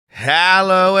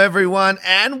Hello, everyone,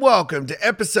 and welcome to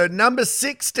episode number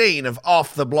 16 of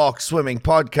Off the Block Swimming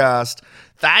Podcast.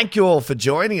 Thank you all for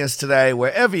joining us today,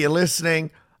 wherever you're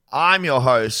listening. I'm your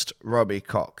host, Robbie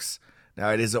Cox. Now,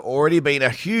 it has already been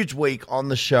a huge week on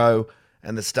the show,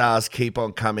 and the stars keep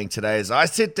on coming today as I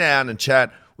sit down and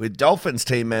chat with Dolphins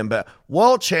team member,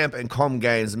 world champ and Com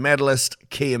Games medalist,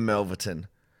 Kia Melverton.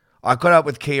 I caught up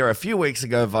with Kia a few weeks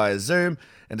ago via Zoom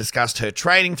and discussed her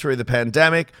training through the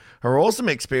pandemic, her awesome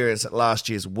experience at last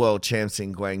year's World Champs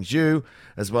in Gwangju,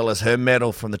 as well as her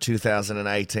medal from the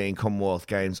 2018 Commonwealth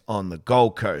Games on the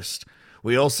Gold Coast.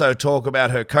 We also talk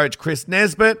about her coach Chris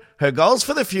Nesbitt, her goals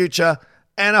for the future,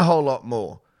 and a whole lot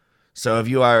more. So if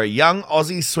you are a young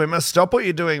Aussie swimmer, stop what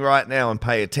you're doing right now and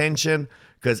pay attention,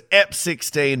 because EP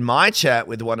 16, my chat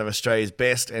with one of Australia's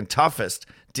best and toughest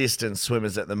distance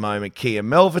swimmers at the moment, Kia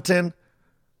Melverton,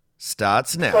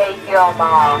 starts now.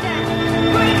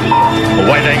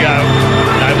 Away they go.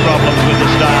 No problems with the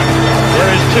start.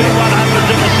 There is 2 100s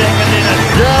in the second inning.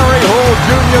 Gary Hall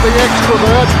Jr., the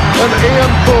extrovert, and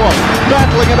Ian Thorpe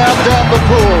battling it out down the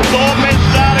pool. Thorpe is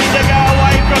starting to go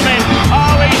away from him.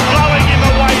 Oh, he's blowing him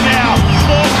away now.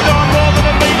 Thorpe's gone more than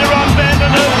a metre on Van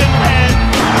den Heuvel's hand.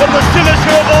 But the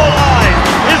finisher of all eyes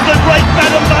is the great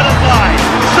Madam Butterfly,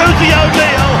 Susie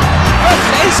O'Neill.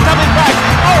 He's coming back.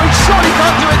 Oh, he surely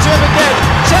can't do it to him again.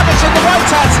 Savage in the white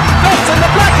hats, Phelps in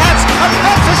the black hats, and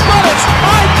Phelps has got it.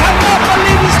 I cannot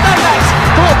believe he's done that.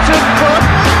 Thorpe's in front.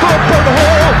 Thorpe and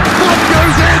Hall. Thorpe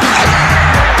goes in.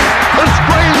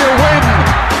 Australia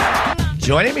win.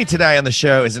 Joining me today on the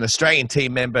show is an Australian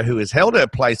team member who has held her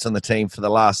place on the team for the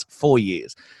last 4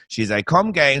 years. She's a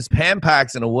Com Games, Pan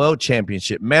Pacs, and a World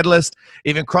Championship medalist,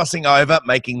 even crossing over,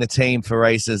 making the team for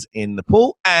races in the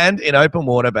pool and in open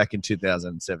water back in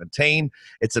 2017.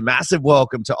 It's a massive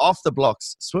welcome to Off the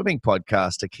Blocks Swimming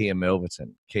Podcast to Kia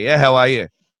Melverton. Kia, how are you?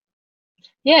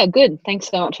 Yeah, good. Thanks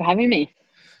so much for having me.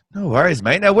 No worries,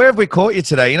 mate. Now, where have we caught you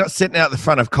today? You're not sitting out the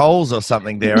front of Coles or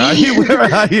something there, are you? Where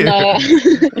are you? No,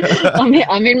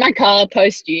 I'm in my car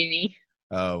post-uni.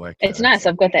 Oh, okay. It's nice.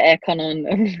 I've got the aircon on.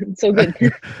 It's all good.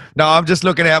 No, I'm just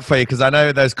looking out for you because I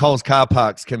know those Coles car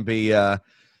parks can be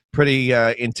pretty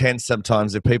intense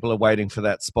sometimes if people are waiting for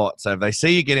that spot. So if they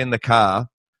see you get in the car,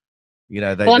 you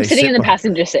know, I'm sitting in the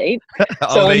passenger seat,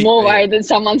 so I'm more worried that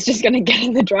someone's just going to get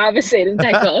in the driver's seat and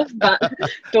take off. But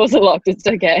doors are locked. It's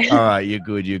okay. All right, you're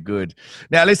good. You're good.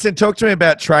 Now, listen, talk to me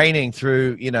about training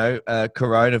through,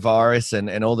 coronavirus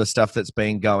and all the stuff that's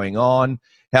been going on.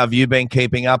 How have you been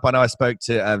keeping up? I know I spoke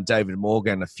to David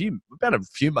Morgan about a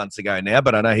few months ago now,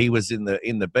 but I know he was in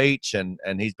the beach and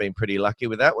he's been pretty lucky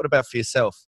with that. What about for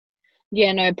yourself?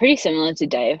 Yeah, no, pretty similar to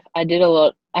Dave. I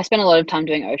spent a lot of time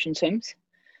doing ocean swims,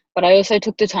 but I also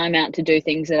took the time out to do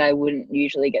things that I wouldn't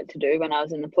usually get to do when I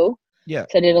was in the pool. Yeah.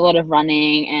 So I did a lot of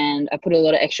running and I put a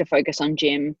lot of extra focus on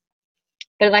gym.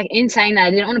 But in saying that,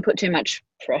 I didn't want to put too much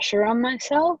pressure on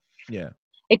myself. Yeah.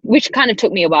 Which kind of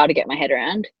took me a while to get my head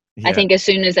around. Yeah. I think as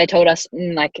soon as they told us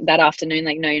that afternoon,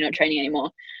 no, you're not training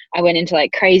anymore, I went into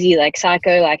crazy,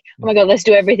 psycho, oh my God, let's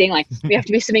do everything. We have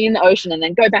to be swimming in the ocean and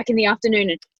then go back in the afternoon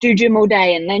and do gym all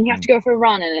day. And then you have to go for a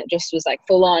run. And it just was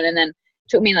full on. And then it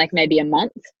took me maybe a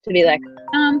month to be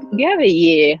you have a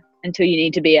year until you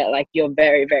need to be at your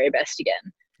very, very best again.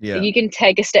 Yeah. So you can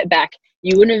take a step back.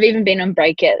 You wouldn't have even been on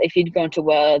break yet if you'd gone to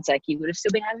Worlds. You would have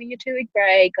still been having your 2-week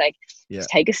break. Just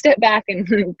take a step back and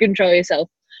control yourself.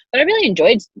 But I really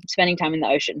enjoyed spending time in the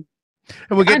ocean.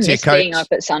 And we'll get to your coach. Being up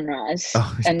at sunrise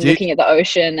and looking at the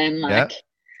ocean and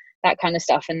that kind of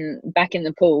stuff and back in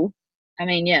the pool. I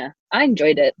mean, yeah, I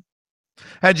enjoyed it.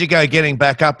 How'd you go getting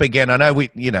back up again? I know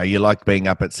you like being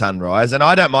up at sunrise, and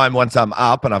I don't mind once I'm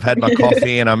up and I've had my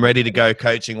coffee and I'm ready to go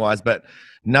coaching wise, but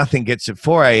nothing gets at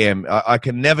 4 a.m. I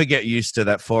can never get used to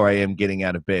that 4 a.m. getting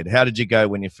out of bed. How did you go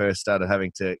when you first started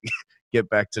having to get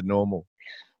back to normal?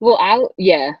 Well,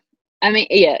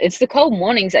 it's the cold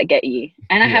mornings that get you.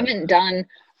 And I haven't done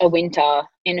a winter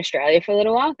in Australia for a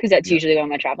little while because that's usually when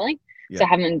we're traveling. Yeah. So I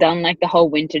haven't done the whole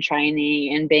winter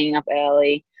training and being up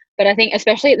early. But I think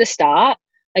especially at the start,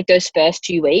 those first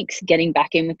 2 weeks, getting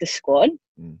back in with the squad,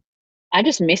 I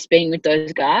just miss being with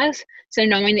those guys. So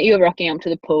knowing that you were rocking up to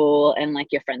the pool and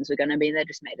your friends were going to be there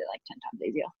just made it 10 times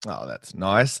easier. Oh, that's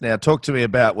nice. Now talk to me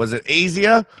about, was it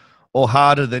easier or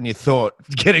harder than you thought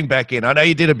getting back in? I know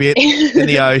you did a bit in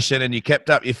the ocean and you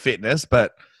kept up your fitness,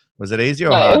 but was it easier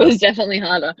or harder? It was definitely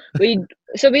harder. We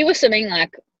were swimming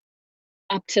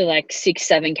up to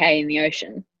 6-7K in the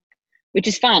ocean, which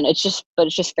is fun. It's just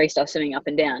freestyle swimming up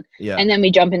and down. Yeah. And then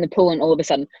we jump in the pool and all of a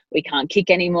sudden we can't kick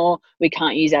anymore. We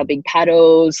can't use our big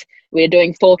paddles. We're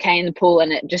doing 4K in the pool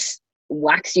and it just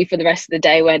wax you for the rest of the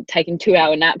day. We're taking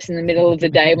 2-hour naps in the middle of the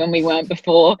day when we weren't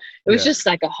before. It was just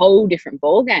like a whole different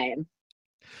ball game.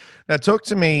 Now, talk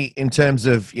to me in terms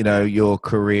of, your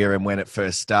career and when it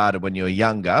first started, when you were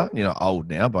younger. You're not old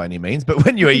now by any means, but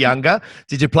when you were younger,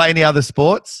 did you play any other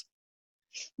sports?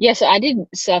 Yeah, so I did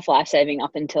surf lifesaving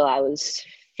up until I was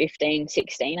 15,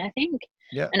 16, I think.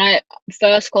 Yeah. And I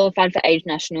first qualified for age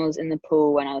nationals in the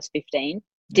pool when I was 15.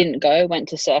 Didn't go, went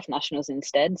to surf nationals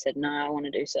instead, said, no, I want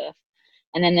to do surf.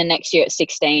 And then the next year at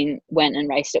 16, went and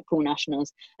raced at pool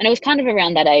nationals. And it was kind of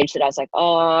around that age that I was like,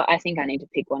 oh, I think I need to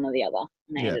pick one or the other.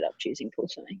 And I ended up choosing pool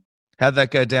swimming. How'd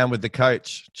that go down with the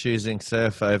coach, choosing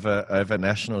surf over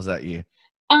nationals that year?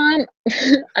 I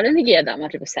don't think he had that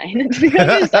much of a say in it, to be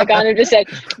honest. I kind of just said,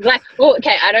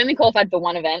 I'd only qualified for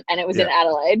one event, and it was in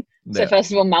Adelaide. So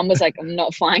first of all, Mum was like, I'm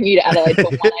not flying you to Adelaide for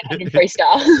 1-800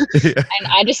 freestyle. And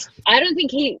I don't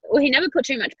think he never put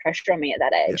too much pressure on me at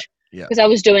that age. Because I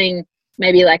was doing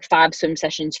maybe like 5 swim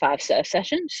sessions, 5 surf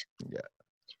sessions. Yeah.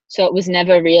 So it was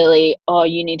never really, oh,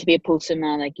 you need to be a pool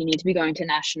swimmer, like you need to be going to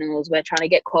nationals, we're trying to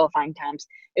get qualifying times.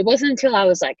 It wasn't until I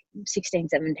was like 16,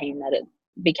 17 that it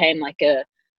became like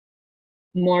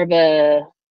more of a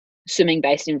swimming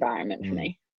based environment for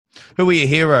me. Who were your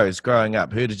heroes growing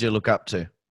up? Who did you look up to?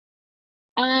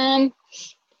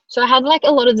 So I had like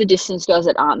a lot of the distance girls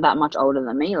that aren't that much older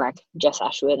than me, like Jess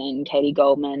Ashwood and Katie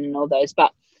Goldman and all those.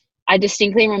 But I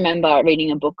distinctly remember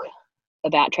reading a book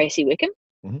about Tracy Wickham.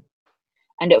 Mm-hmm.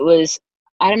 And it was,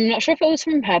 I'm not sure if it was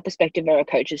from her perspective or a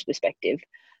coach's perspective,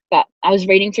 but I was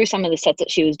reading through some of the sets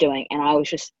that she was doing and I was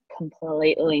just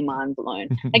completely mind blown.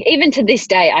 Like even to this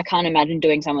day, I can't imagine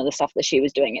doing some of the stuff that she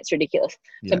was doing. It's ridiculous.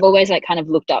 So I've always like kind of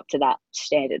looked up to that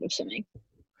standard of swimming.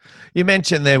 You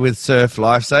mentioned there with surf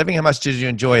lifesaving. How much did you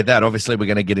enjoy that? Obviously, we're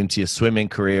going to get into your swimming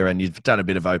career and you've done a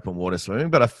bit of open water swimming,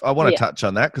 but I want to touch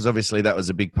on that because obviously that was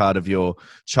a big part of your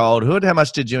childhood. How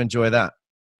much did you enjoy that?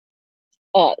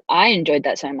 Oh, I enjoyed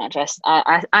that so much.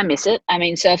 I miss it. I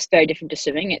mean, surf's very different to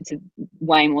swimming. It's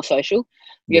way more social.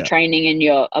 You're training and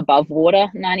you're above water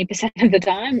 90% of the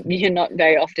time. You're not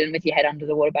very often with your head under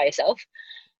the water by yourself.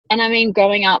 And I mean,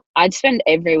 growing up, I'd spend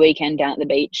every weekend down at the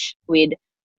beach. We'd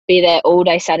be there all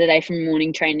day Saturday from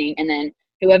morning training. And then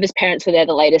whoever's parents were there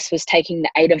the latest was taking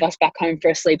the 8 of us back home for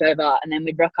a sleepover. And then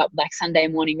we'd rock up like Sunday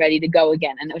morning ready to go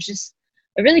again. And it was just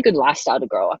a really good lifestyle to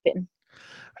grow up in.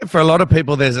 For a lot of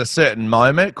people, there's a certain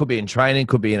moment. It could be in training,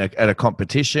 could be at a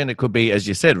competition. It could be, as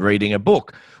you said, reading a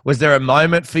book. Was there a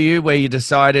moment for you where you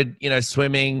decided,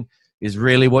 swimming is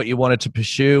really what you wanted to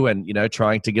pursue and,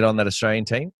 trying to get on that Australian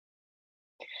team?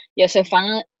 Yeah, so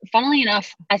funnily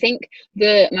enough, I think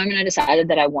the moment I decided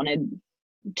that I wanted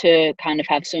to kind of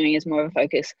have swimming as more of a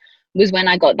focus was when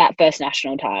I got that first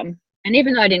national time. And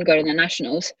even though I didn't go to the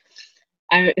nationals,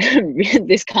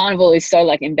 this carnival is so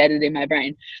like embedded in my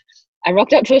brain. I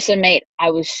rocked up to a swim meet. I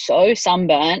was so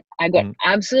sunburnt. I got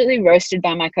absolutely roasted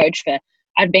by my coach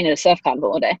I'd been at a surf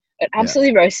carnival all day, but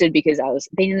absolutely roasted because I was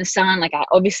being in the sun. Like I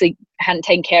obviously hadn't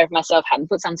taken care of myself, hadn't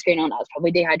put sunscreen on. I was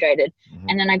probably dehydrated. Mm-hmm.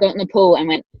 And then I got in the pool and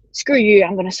went, screw you,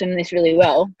 I'm going to swim this really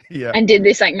well. And did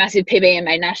this like massive PB and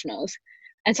made nationals.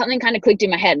 And something kind of clicked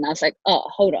in my head and I was like, oh,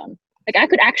 hold on. Like I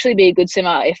could actually be a good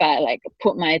swimmer if I like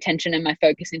put my attention and my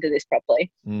focus into this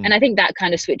properly. And I think that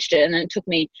kind of switched it. And then it took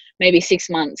me maybe 6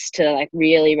 months to like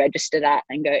really register that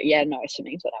and go, yeah, no,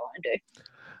 swimming's what I want to do.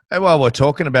 And while we're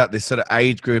talking about this sort of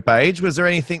age group was there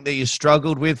anything that you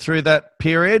struggled with through that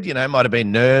period? It might have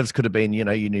been nerves, could have been, your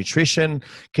nutrition,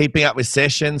 keeping up with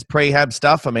sessions, prehab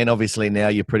stuff. I mean, obviously now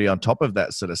you're pretty on top of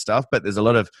that sort of stuff, but there's a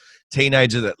lot of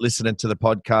teenagers that listen to the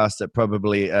podcast that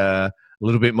probably a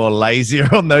little bit more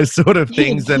lazier on those sort of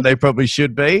things than they probably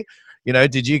should be.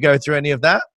 Did you go through any of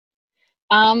that?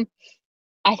 I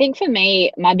think for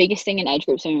me, my biggest thing in age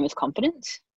group swimming was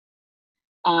confidence.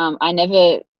 I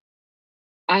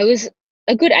was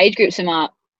a good age group swimmer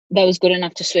that was good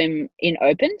enough to swim in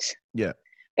opens. Yeah.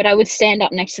 But I would stand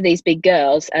up next to these big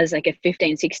girls as like a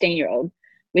 15, 16-year-old,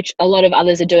 which a lot of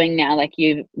others are doing now, like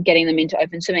you getting them into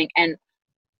open swimming. And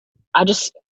I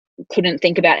just couldn't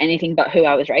think about anything but who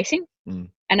I was racing.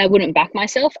 And I wouldn't back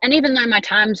myself. And even though my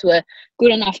times were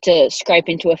good enough to scrape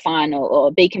into a final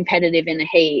or be competitive in a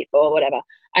heat or whatever,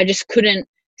 I just couldn't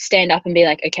stand up and be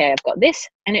like, okay, I've got this.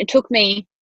 And it took me,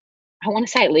 I want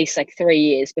to say at least like 3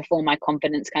 years before my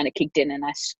confidence kind of kicked in and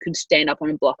I could stand up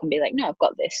on a block and be like, no, I've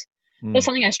got this. That's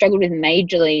something I struggled with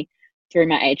majorly through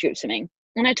my age group swimming.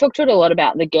 And I talk to it a lot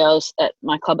about the girls at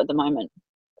my club at the moment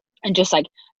and just like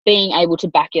being able to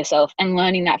back yourself and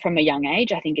learning that from a young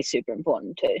age, I think is super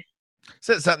important too.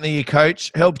 So that's something your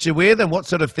coach helped you with? And what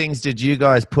sort of things did you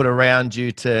guys put around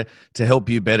you to help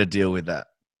you better deal with that?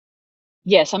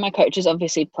 Yeah, so my coaches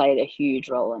obviously played a huge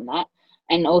role in that.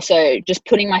 And also just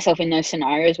putting myself in those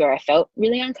scenarios where I felt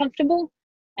really uncomfortable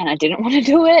and I didn't want to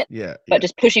do it, but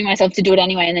just pushing myself to do it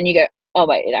anyway. And then you go, oh,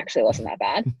 wait, it actually wasn't that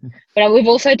bad. But we've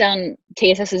also done,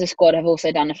 TSS as a squad, have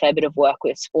also done a fair bit of work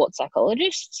with sports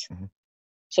psychologists.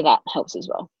 So that helps as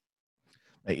well.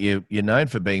 You're known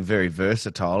for being very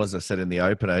versatile, as I said in the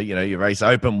opener. You know, you race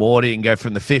open water, you can go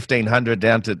from the 1,500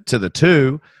 down to the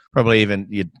 2. Probably even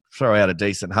you'd throw out a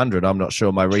decent 100. I'm not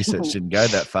sure. My research didn't go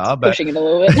that far. But pushing it a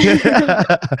little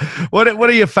bit. What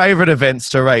are your favourite events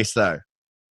to race, though?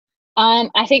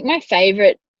 I think my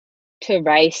favourite to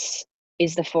race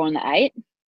is the 4 and the 8.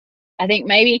 I think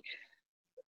maybe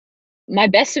my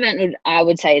best event I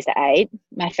would say is the 8.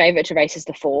 My favourite to race is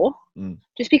the 4,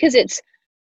 just because it's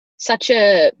such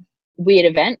a weird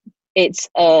event. It's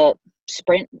a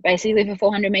sprint basically for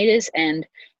 400 meters, and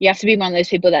you have to be one of those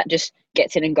people that just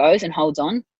gets it and goes and holds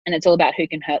on, and it's all about who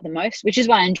can hurt the most, which is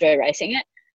why I enjoy racing it,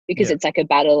 because it's like a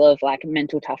battle of like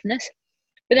mental toughness.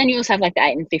 But then you also have like the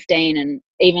 8 and 15 and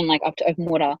even like up to open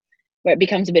water, where it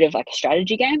becomes a bit of like a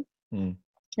strategy game. The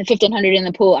 1,500 in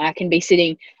the pool, I can be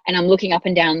sitting and I'm looking up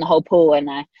and down the whole pool, and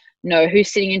I know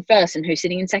who's sitting in first and who's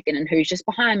sitting in second and who's just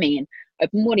behind me, and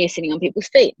open water is sitting on people's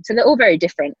feet. So they're all very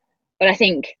different. But I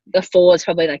think the 4 is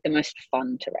probably like the most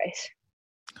fun to race.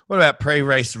 What about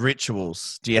pre-race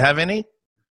rituals? Do you have any?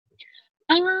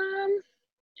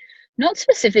 Not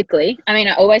specifically. I mean,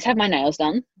 I always have my nails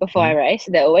done before I race.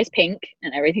 They're always pink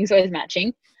and everything's always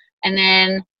matching. And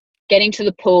then getting to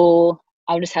the pool,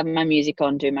 I'll just have my music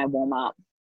on, do my warm up.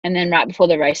 And then right before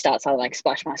the race starts, I'll like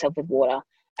splash myself with water.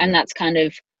 And that's kind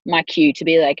of my cue to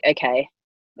be like, okay,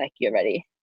 like you're ready.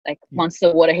 Like once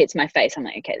the water hits my face, I'm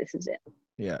like, okay, this is it.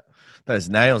 Yeah. Those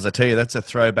nails, I tell you, that's a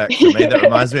throwback for me. That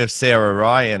reminds me of Sarah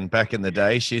Ryan back in the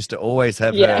day. She used to always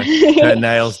have her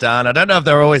nails done. I don't know if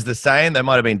they're always the same. They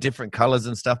might have been different colors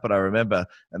and stuff, but I remember.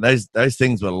 And those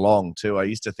things were long too. I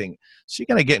used to think, is she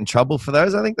going to get in trouble for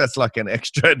those? I think that's like an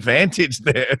extra advantage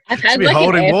there. I've had like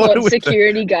an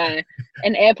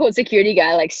airport security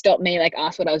guy like stop me, like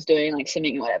ask what I was doing, like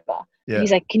swimming or whatever. Yeah.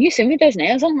 He's like, can you swim with those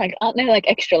nails on? I'm like, aren't they like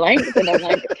extra length? And I'm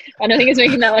like, I don't think it's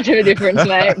making that much of a difference,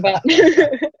 mate. But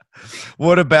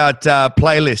what about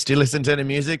playlist? Do you listen to any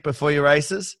music before your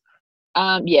races?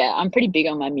 Yeah, I'm pretty big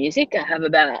on my music. I have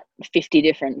about 50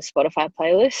 different Spotify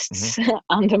playlists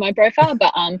under my profile.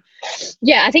 But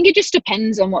yeah, I think it just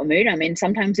depends on what mood I'm in.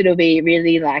 Sometimes it'll be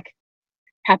really like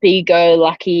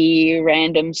happy-go-lucky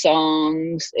random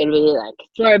songs. It'll be like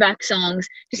throwback songs,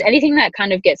 just anything that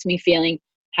kind of gets me feeling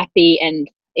happy and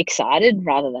excited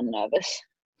rather than nervous.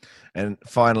 And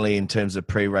finally, in terms of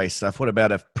pre-race stuff, what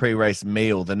about a pre-race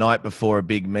meal the night before a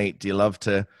big meet? Do you love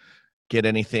to get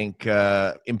anything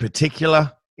in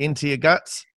particular into your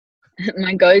guts?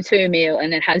 My go-to meal,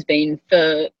 and it has been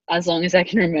for as long as I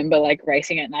can remember, like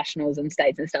racing at nationals and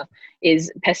states and stuff, is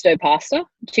pesto pasta,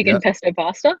 chicken pesto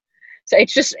pasta. So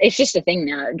it's just a thing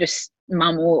now. Just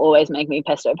mum will always make me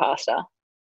pesto pasta.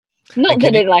 Not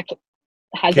that it like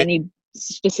has any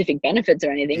specific benefits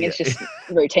or anything. It's just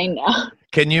routine now.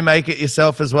 Can you make it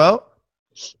yourself as well?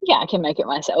 Yeah, I can make it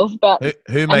myself. But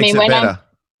who makes it better?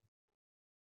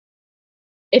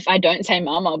 If I don't say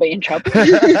mum, I'll be in trouble.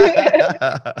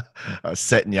 I was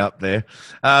setting you up there.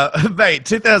 Mate,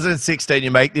 2016,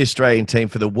 you make the Australian team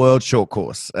for the World Short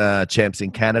Course champs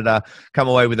in Canada, come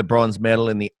away with a bronze medal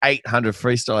in the 800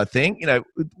 freestyle, I think. You know,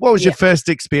 what was your first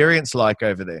experience like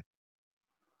over there?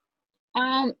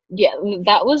 Yeah,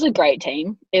 that was a great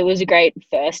team. It was a great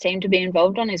first team to be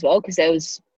involved on as well, because there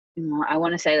was, I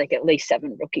want to say like at least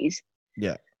 7 rookies.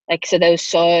 Yeah. Like, so there was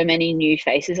so many new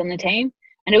faces on the team.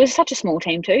 And it was such a small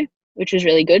team too, which was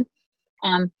really good.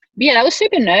 But yeah, that was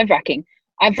super nerve-wracking.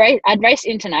 I'd raced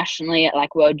internationally at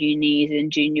like World Unis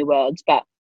and Junior Worlds, but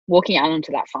walking out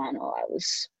onto that final, I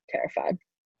was terrified.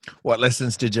 What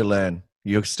lessons did you learn?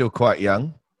 You're still quite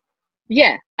young.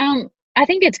 Yeah. I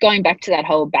think it's going back to that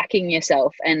whole backing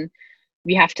yourself, and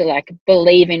you have to like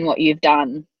believe in what you've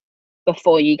done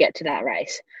before you get to that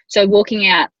race. So walking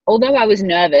out, although I was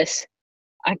nervous,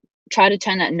 I try to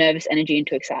turn that nervous energy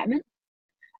into excitement.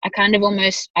 I kind of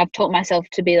I've taught myself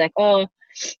to be like, oh,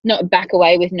 not back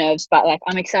away with nerves, but like,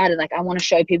 I'm excited. Like, I want to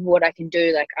show people what I can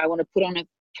do. Like, I want to put on a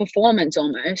performance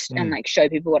almost and like show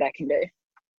people what I can do.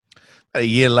 A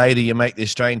year later, you make the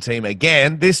Australian team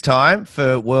again, this time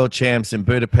for World Champs in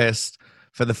Budapest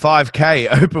for the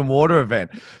 5K open water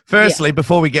event. Firstly,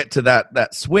 before we get to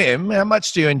that swim, how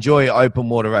much do you enjoy open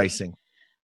water racing?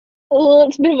 Well,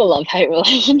 it's a bit of a love-hate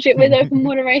relationship with open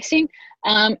water racing.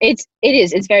 It's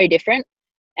very different.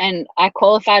 And I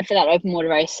qualified for that open water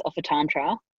race off a time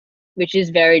trial, which is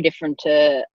very different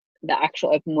to the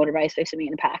actual open water race for swimming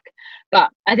in a pack. But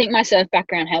I think my surf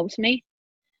background helps me.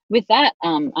 with that,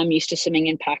 I'm used to swimming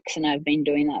in packs, and I've been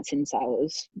doing that since I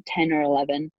was 10 or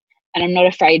 11. And I'm not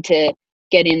afraid to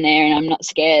get in there, and I'm not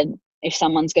scared if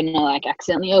someone's going to like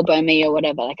accidentally elbow me or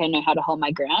whatever. Like I know how to hold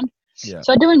my ground. Yeah.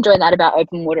 So I do enjoy that about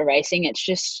open water racing. It's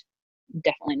just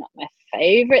definitely not my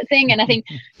favorite thing. And I think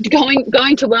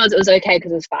going to Worlds, it was okay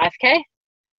because it was 5K.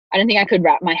 I don't think I could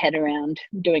wrap my head around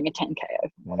doing a 10K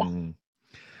open water.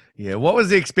 Yeah. What was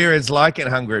the experience like in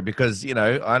Hungary? Because, you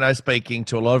know, I know speaking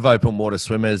to a lot of open water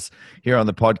swimmers here on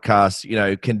the podcast, you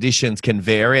know, conditions can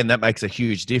vary and that makes a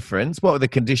huge difference. What were the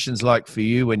conditions like for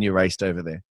you when you raced over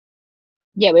there?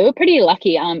 Yeah, we were pretty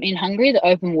lucky. In Hungary, the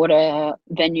open water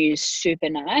venue is super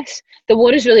nice. The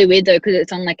water's really weird though, because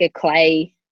it's on like a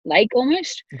clay lake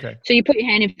almost. Okay. So you put your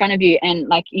hand in front of you and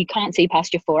like you can't see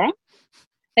past your forearm.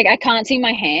 Like I can't see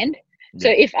my hand. So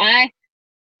if I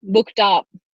looked up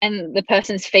and the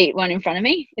person's feet weren't in front of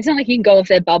me, it's not like you can go off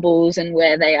their bubbles and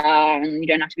where they are and you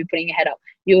don't have to be putting your head up.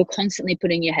 You were constantly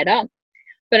putting your head up.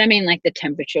 But I mean, like the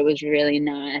temperature was really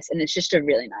nice and it's just a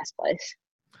really nice place.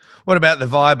 What about the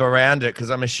vibe around it?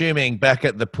 Because I'm assuming back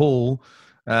at the pool,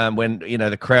 when, you know,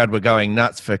 the crowd were going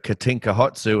nuts for Katinka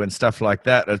Hotsu and stuff like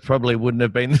that, it probably wouldn't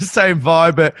have been the same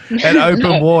vibe at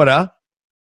open water.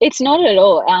 It's not at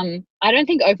all. I don't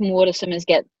think open water swimmers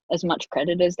get as much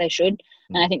credit as they should.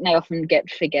 And I think they often get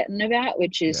forgotten about,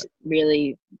 which is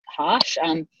really harsh.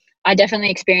 I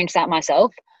definitely experienced that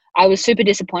myself. I was super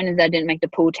disappointed that I didn't make the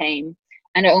pool team.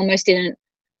 And I almost didn't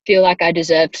feel like I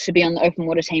deserved to be on the open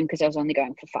water team because I was only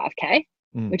going for 5K,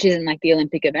 which isn't like the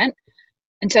Olympic event.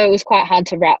 And so it was quite hard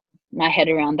to wrap my head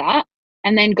around that.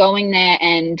 And then going there,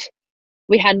 and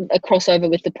we had a crossover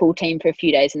with the pool team for a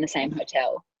few days in the same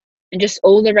hotel. And just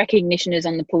all the recognition is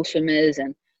on the pool swimmers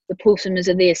and the pool swimmers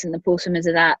are this and the pool swimmers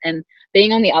are that. And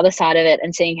being on the other side of it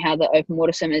and seeing how the open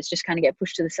water swimmers just kind of get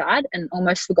pushed to the side and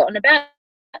almost forgotten about.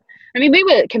 I mean, we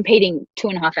were competing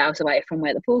 2.5 hours away from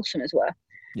where the pool swimmers were.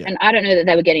 Yeah. And I don't know that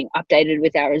they were getting updated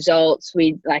with our results.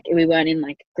 We weren't in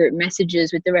like group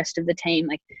messages with the rest of the team.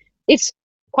 Like it's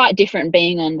quite different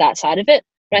being on that side of it.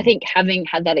 But I think having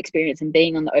had that experience and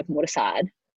being on the open water side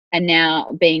and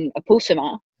now being a pool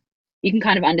swimmer, you can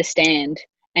kind of understand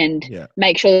and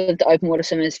make sure that the open water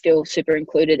swimmers feel super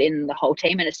included in the whole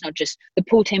team. And it's not just the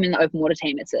pool team and the open water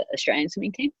team, it's an Australian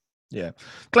swimming team. Yeah.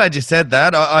 Glad you said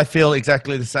that. I feel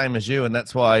exactly the same as you. And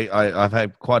that's why I've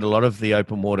had quite a lot of the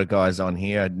open water guys on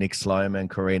here. Nick Sloman,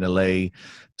 Karina Lee.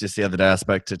 Just the other day I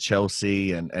spoke to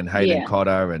Chelsea and Hayden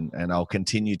Cotter and I'll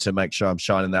continue to make sure I'm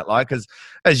shining that light. Because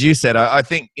as you said, I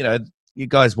think, you know, you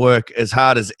guys work as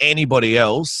hard as anybody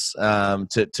else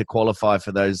to qualify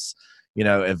for those, you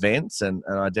know, events. And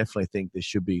I definitely think there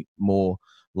should be more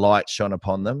light shone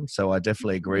upon them. So I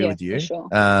definitely agree with you. For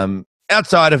sure.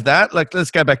 Outside of that, like,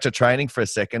 let's go back to training for a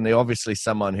second. They're obviously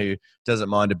someone who doesn't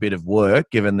mind a bit of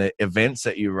work given the events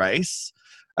that you race.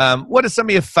 What are some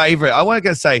of your favorite? I won't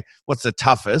go say what's the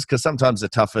toughest, because sometimes the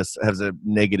toughest has a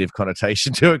negative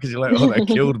connotation to it because you're like, oh, that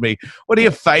killed me. What are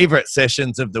your favorite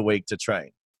sessions of the week to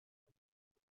train?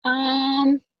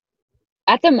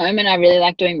 At the moment, I really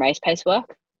like doing race pace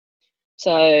work.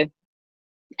 So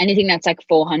anything that's like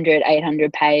 400,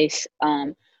 800 pace,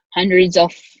 hundreds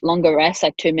off longer rests,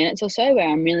 like 2 minutes or so, where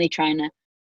I'm really trying to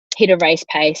hit a race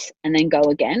pace and then go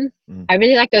again. I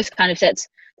really like those kind of sets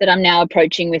that I'm now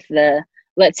approaching with the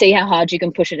let's see how hard you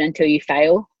can push it until you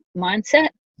fail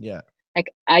mindset. Yeah.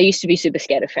 Like I used to be super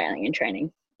scared of failing in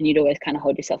training and you'd always kind of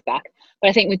hold yourself back. But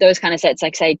I think with those kind of sets,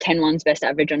 like say 10-1's best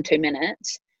average on 2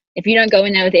 minutes, if you don't go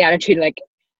in there with the attitude like,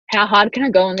 how hard can I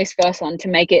go on this first one to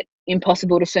make it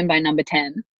impossible to swim by number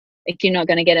 10? Like you're not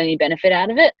going to get any benefit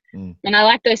out of it. And I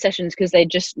like those sessions because they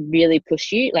just really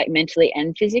push you like mentally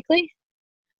and physically.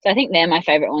 So I think they're my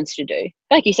favorite ones to do.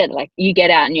 Like you said, like you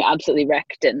get out and you're absolutely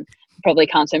wrecked and probably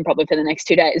can't swim properly for the next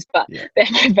 2 days, but they're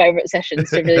my favorite sessions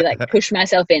to really like push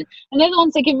myself in. And they're the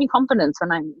ones that give me confidence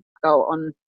when I go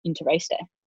on into race day.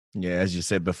 Yeah, as you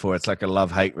said before, it's like a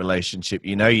love-hate relationship.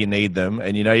 You know you need them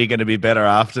and you know you're going to be better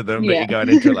after them, but you're going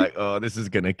into like, oh, this is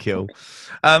going to kill.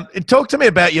 Talk to me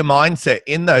about your mindset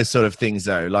in those sort of things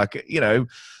though. Like, you know,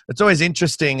 it's always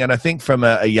interesting. And I think from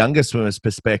a younger swimmer's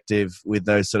perspective with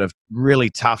those sort of really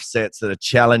tough sets that are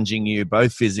challenging you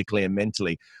both physically and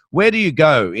mentally, where do you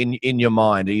go in your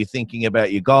mind? Are you thinking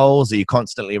about your goals? Are you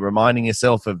constantly reminding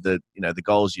yourself of the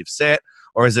goals you've set?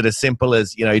 Or is it as simple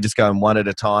as, you know, you're just going one at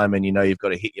a time and you know you've got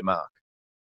to hit your mark?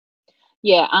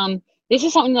 Yeah, this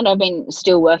is something that I've been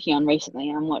still working on recently.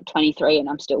 I'm 23 and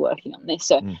I'm still working on this.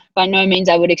 So by no means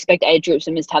I would expect age group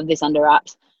swimmers to have this under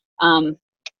wraps.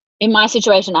 In my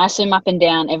situation, I swim up and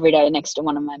down every day next to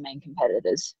one of my main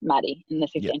competitors, Maddie, in the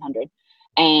 1500.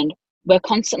 And we're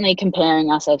constantly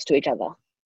comparing ourselves to each other.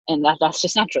 And that's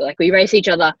just natural. Like, we race each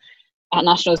other at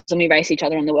nationals and we race each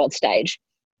other on the world stage.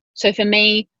 So for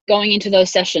me, going into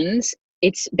those sessions,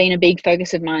 it's been a big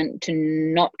focus of mine to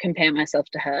not compare myself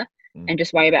to her and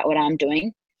just worry about what I'm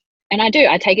doing. And I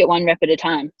take it one rep at a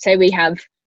time. Say we have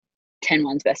 10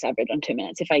 ones best average on 2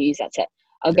 minutes. If I use that set,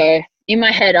 I'll go in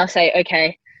my head, I'll say,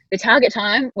 okay, the target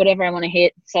time, whatever I want to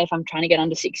hit, say if I'm trying to get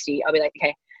under 60, I'll be like,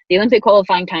 okay, the Olympic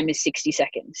qualifying time is 60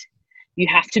 seconds. You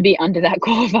have to be under that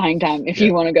qualifying time if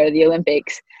you want to go to the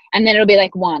Olympics. And then it'll be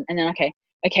like 1. And then, okay,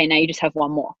 now you just have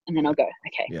 1 more. And then I'll go,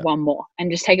 okay, 1 more. And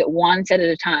just take it one set at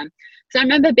a time. So I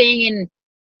remember being in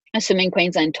a Swimming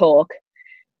Queensland talk,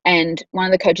 and one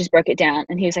of the coaches broke it down.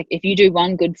 And he was like, if you do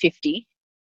 1 good 50,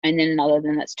 and then another,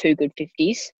 then that's 2 good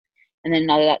 50s. And then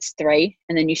another, that's 3.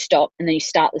 And then you stop, and then you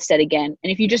start the set again.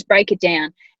 And if you just break it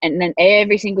down, and then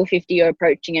every single 50, you're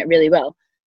approaching it really well.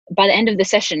 By the end of the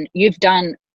session, you've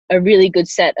done a really good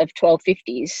set of 12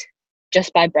 50s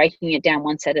just by breaking it down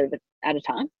one set at a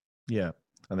time. Yeah,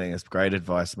 I think that's great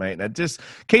advice, mate. And it just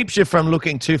keeps you from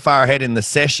looking too far ahead in the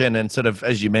session and sort of,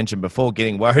 as you mentioned before,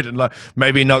 getting worried and like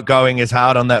maybe not going as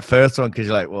hard on that first one because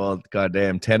you're like, well,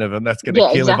 goddamn, 10 of them, that's going to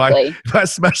kill exactly. if I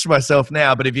smash myself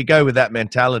now. But if you go with that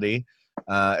mentality,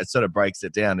 it sort of breaks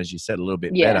it down, as you said, a little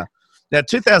bit better. Now,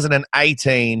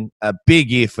 2018, a big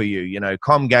year for you. You know,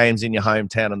 Com Games in your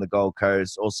hometown on the Gold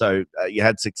Coast. Also, you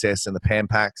had success in the Pan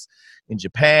Pacs in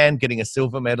Japan, getting a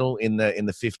silver medal in the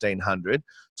 1500.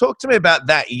 Talk to me about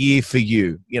that year for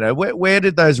you. You know, where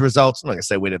did those results? I'm not going to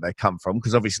say where did they come from,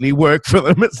 because obviously you work for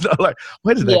them. It's not like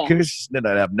where did they come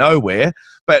out of nowhere?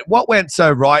 But what went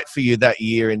so right for you that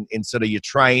year in sort of your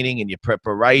training and your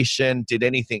preparation? Did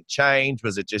anything change?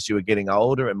 Was it just you were getting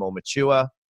older and more mature?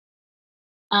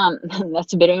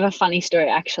 That's a bit of a funny story,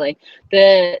 actually.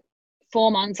 The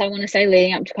 4 months, I want to say,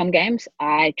 leading up to Com Games,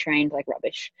 I trained like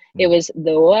rubbish. It was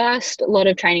the worst lot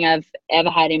of training I've ever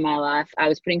had in my life. I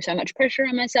was putting so much pressure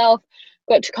on myself.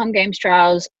 Got to Com Games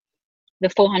trials. The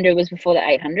 400 was before the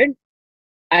 800.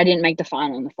 I didn't make the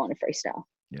final in the 400 freestyle.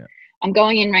 Yeah. I'm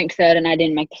going in ranked 3rd, and I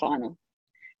didn't make the final.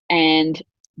 And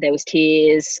there was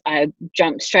tears. I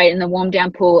jumped straight in the warm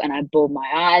down pool, and I bawled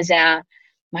my eyes out.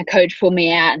 My coach pulled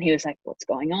me out, and he was like, what's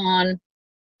going on?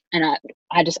 And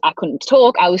I couldn't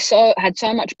talk. I had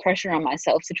so much pressure on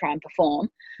myself to try and perform.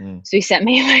 So he sent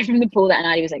me away from the pool that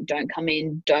night. He was like, don't come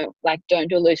in, don't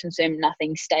do a Loosen Swim,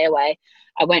 nothing, stay away.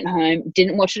 I went home,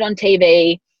 didn't watch it on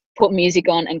TV, put music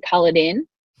on and colored in.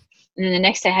 And then the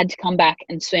next day I had to come back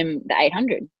and swim the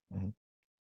 800.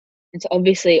 And so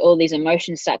obviously all these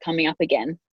emotions start coming up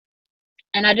again.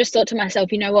 And I just thought to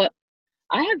myself, you know what?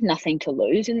 I have nothing to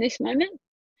lose in this moment.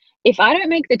 If I don't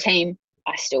make the team,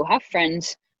 I still have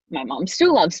friends. My mom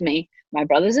still loves me. My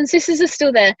brothers and sisters are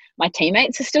still there. My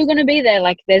teammates are still going to be there.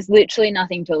 Like, there's literally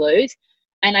nothing to lose.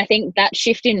 And I think that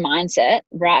shift in mindset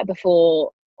right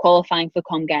before qualifying for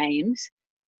Com Games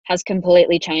has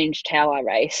completely changed how I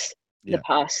race the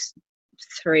past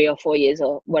 3 or 4 years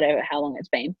or whatever, how long it's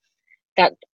been.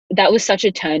 That was such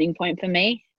a turning point for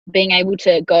me, being able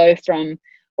to go from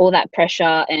all that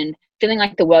pressure and feeling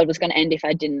like the world was going to end if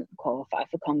I didn't qualify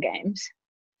for Com Games,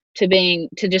 to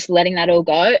just letting that all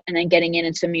go and then getting in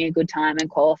and swimming a good time and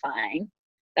qualifying.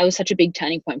 That was such a big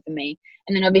turning point for me.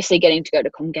 And then obviously getting to go to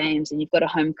Com Games and you've got a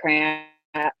home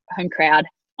crowd.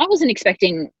 I wasn't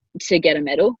expecting to get a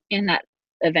medal in that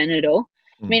event at all.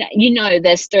 I mean, you know,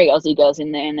 there's 3 Aussie girls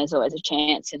in there and there's always a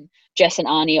chance. And Jess and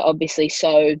Arnie are obviously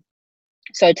so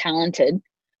talented.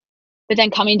 But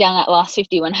then coming down that last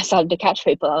 50 when I started to catch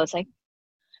people, I was like,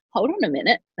 hold on a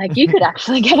minute, like you could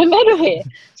actually get a medal here.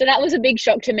 So that was a big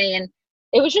shock to me. And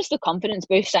it was just the confidence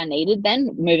boost I needed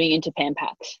then moving into Pan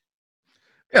Pacs.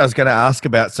 Yeah, I was going to ask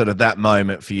about sort of that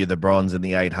moment for you, the bronze in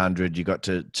the 800. You got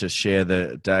to share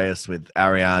the dais with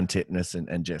Ariarne Titmus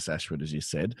and Jess Ashwood, as you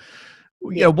said.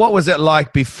 Yeah, what was it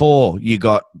like before you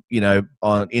got,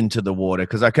 into the water?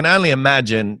 Because I can only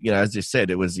imagine, as you said,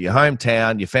 it was your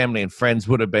hometown, your family and friends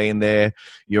would have been there.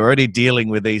 You're already dealing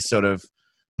with these sort of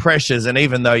pressures, and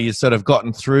even though you've sort of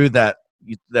gotten through that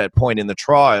point in the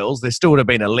trials, there still would have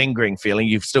been a lingering feeling.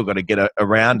 You've still got to get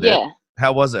around it.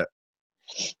 How was it?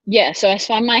 Yeah, so I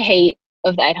swam my heat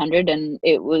of the 800, and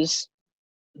it was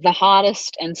the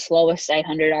hardest and slowest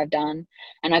 800 I've done.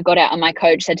 And I got out, and my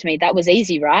coach said to me, that was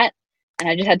easy, right? And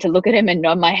I just had to look at him and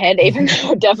nod my head, even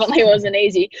though it definitely wasn't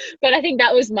easy. But I think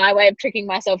that was my way of tricking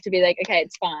myself to be like, okay,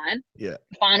 it's fine. Yeah.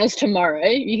 Finals tomorrow.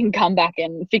 You can come back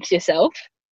and fix yourself.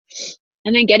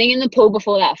 And then getting in the pool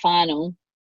before that final,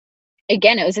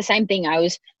 again, it was the same thing. I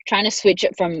was trying to switch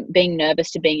it from being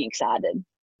nervous to being excited.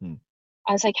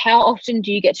 I was like, how often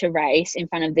do you get to race in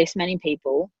front of this many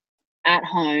people at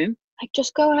home, like,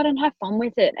 just go out and have fun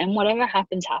with it. And whatever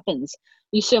happens, happens.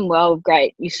 You swim well,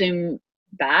 great. You swim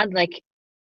bad, like,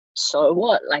 so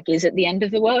what? Like, is it the end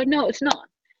of the world? No, it's not.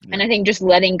 Yeah. And I think just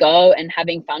letting go and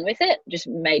having fun with it just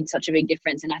made such a big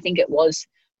difference. And I think it was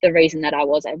the reason that I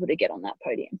was able to get on that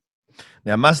podium.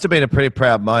 Now, it must have been a pretty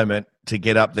proud moment to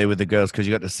get up there with the girls, because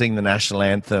you got to sing the national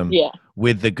anthem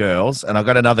with the girls. And I've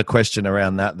got another question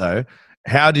around that, though.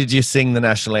 How did you sing the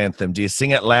national anthem? Do you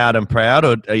sing it loud and proud,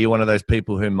 or are you one of those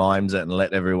people who mimes it and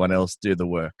let everyone else do the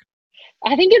work?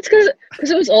 I think it's because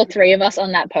it was all three of us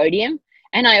on that podium.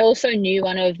 And I also knew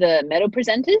one of the medal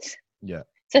presenters. Yeah.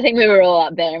 So I think we were all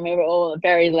up there and we were all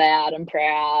very loud and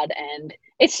proud. And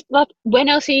it's like, when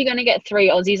else are you going to get three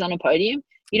Aussies on a podium?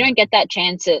 You don't get that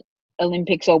chance at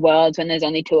Olympics or Worlds when there's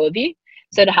only two of you.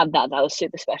 So to have that was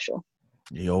super special.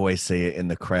 You always see it in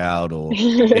the crowd, or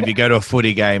if you go to a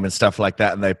footy game and stuff like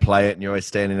that and they play it and you're always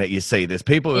standing there, you see there's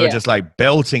people who are just like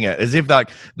belting it as if like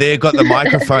they've got the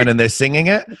microphone and they're singing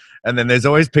it. And then there's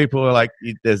always people who are like,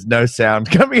 there's no sound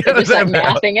coming out of their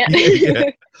mouth. Mouthing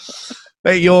it.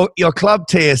 But your club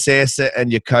TSS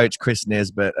and your coach Chris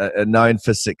Nesbitt are known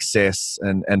for success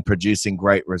and producing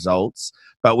great results.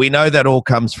 But we know that all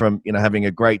comes from, having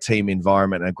a great team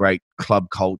environment and a great club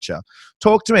culture.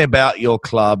 Talk to me about your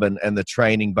club and the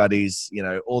training buddies.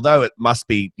 Although it must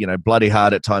be, bloody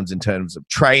hard at times in terms of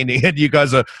training, and you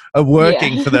guys are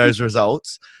working for those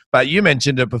results. But you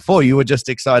mentioned it before. You were just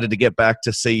excited to get back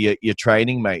to see your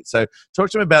training mate. So talk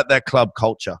to me about that club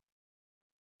culture.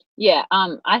 Yeah,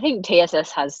 I think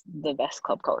TSS has the best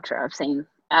club culture I've seen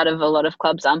out of a lot of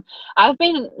clubs. I've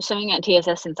been swimming at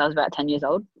TSS since I was about 10 years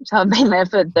old. So I've been there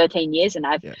for 13 years and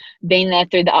I've been there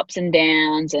through the ups and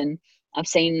downs, and I've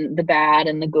seen the bad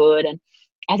and the good. And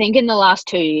I think in the last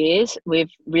 2 years,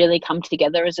 we've really come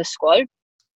together as a squad.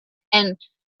 And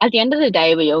at the end of the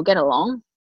day, we all get along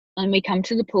and we come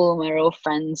to the pool and we're all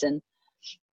friends and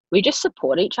we just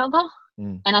support each other.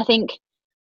 And I think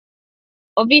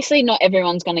obviously not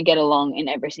everyone's going to get along in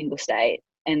every single state,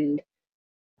 and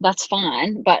that's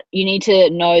fine, but you need to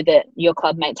know that your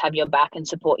club mates have your back and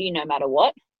support you no matter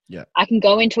what. Yeah. I can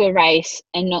go into a race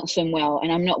and not swim well,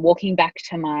 and I'm not walking back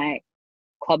to my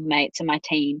club mates and my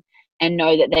team and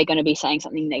know that they're going to be saying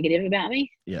something negative about me.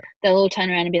 Yeah. They'll all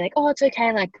turn around and be like, oh, it's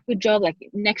okay, like, good job, like,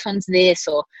 next one's this,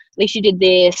 or at least you did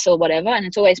this, or whatever, and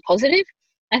it's always positive.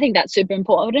 I think that's super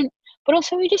important, but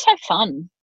also we just have fun.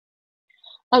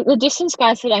 Like, the distance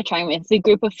guys that I train with, the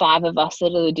group of 5 of us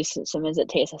that are the distance swimmers at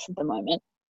TSS at the moment,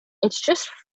 it's just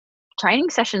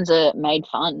training sessions are made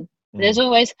fun. There's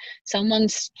always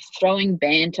someone's throwing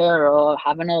banter or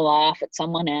having a laugh at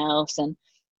someone else, and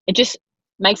it just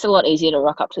makes it a lot easier to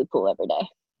rock up to the pool every day.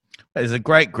 There's a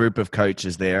great group of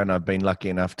coaches there, and I've been lucky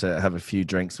enough to have a few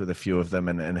drinks with a few of them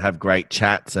and have great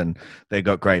chats, and they've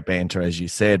got great banter, as you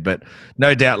said. But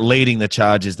no doubt leading the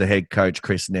charge is the head coach,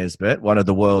 Chris Nesbitt, one of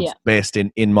the world's best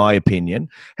in my opinion.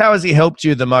 How has he helped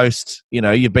you the most?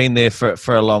 You've been there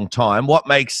for a long time. What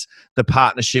makes the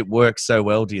partnership work so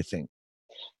well, do you think?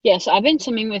 Yeah, so I've been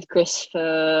swimming with Chris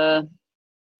for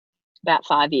about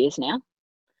 5 years now.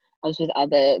 I was with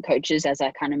other coaches as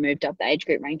I kind of moved up the age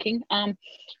group ranking.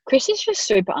 Chris is just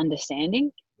super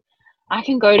understanding. I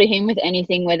can go to him with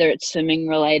anything, whether it's swimming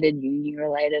related, uni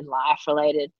related, life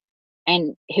related,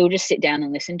 and he'll just sit down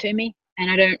and listen to me.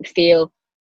 And I don't feel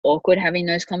awkward having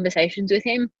those conversations with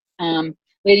him.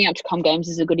 Leading up to Com Games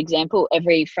is a good example.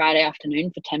 Every Friday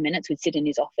afternoon for 10 minutes, we'd sit in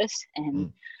his office,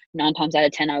 and 9 times out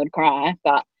of 10 I would cry.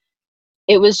 But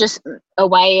it was just a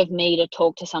way of me to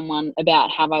talk to someone about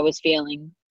how I was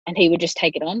feeling, and he would just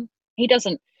take it on. He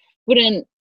wouldn't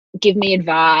give me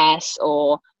advice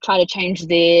or try to change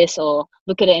this or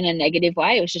look at it in a negative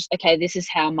way. It was just, okay, this is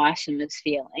how my swimmer's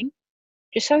feeling,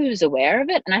 just so he was aware of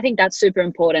it. And I think that's super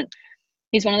important.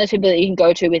 He's one of those people that you can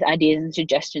go to with ideas and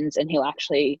suggestions, and he'll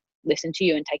actually listen to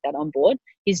you and take that on board.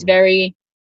 He's very,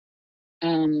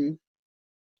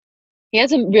 he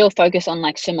has a real focus on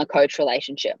like swimmer coach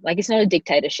relationship. Like, it's not a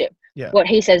dictatorship. Yeah. What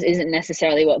he says isn't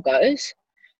necessarily what goes.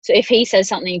 So if he says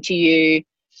something to you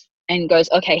and goes,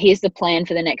 okay, here's the plan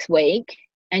for the next week,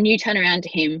 and you turn around to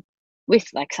him with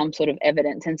like some sort of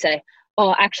evidence and say,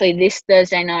 oh, actually this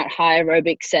Thursday night high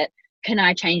aerobic set, can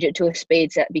I change it to a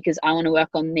speed set because I want to work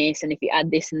on this, and if you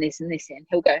add this and this and this in,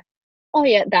 he'll go, oh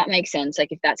yeah, that makes sense.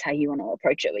 Like, if that's how you want to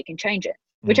approach it, we can change it,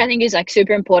 which I think is like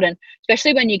super important,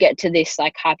 especially when you get to this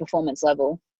like high performance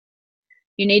level.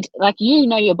 You need, like,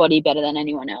 your body better than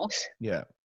anyone else. Yeah.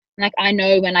 Like, I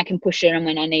know when I can push it and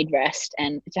when I need rest,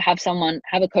 and to have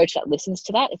a coach that listens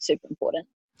to that, it's super important.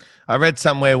 I read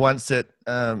somewhere once that,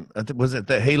 was it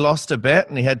that he lost a bet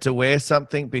and he had to wear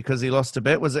something because he lost a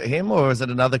bet? Was it him, or was it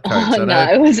another coach? Oh, no,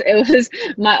 it was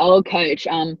my old coach.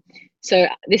 So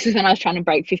this is when I was trying to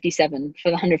break 57 for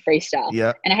the 100 freestyle.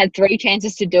 Yeah. And I had 3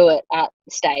 chances to do it at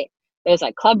state. There was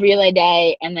like club relay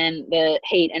day and then the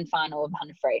heat and final of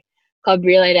 100 free. Club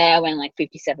relay day, I went like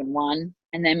 57.1.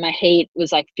 And then my heat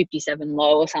was like 57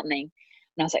 low or something.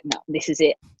 And I was like, no, this is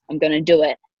it. I'm going to do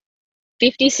it.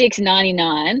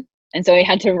 56.99. And so we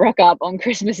had to rock up on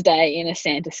Christmas Day in a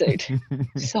Santa suit.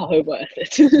 So worth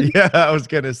it. Yeah, I was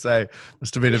going to say,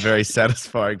 must have been a very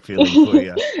satisfying feeling for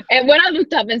you. And when I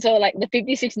looked up and saw like the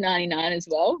 56.99 as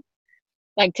well,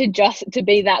 like to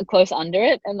be that close under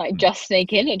it and like just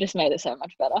sneak in, it just made it so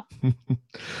much better.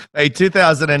 Hey,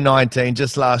 2019,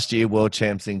 just last year, World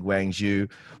Champs in Guangzhou.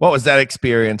 What was that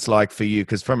experience like for you?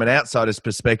 Because from an outsider's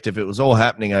perspective, it was all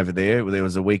happening over there. There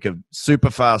was a week of super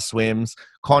fast swims,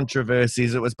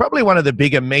 controversies. It was probably one of the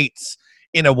bigger meets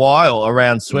in a while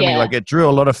around swimming. Yeah. Like it drew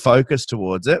a lot of focus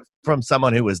towards it from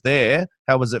someone who was there.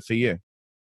 How was it for you?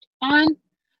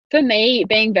 For me,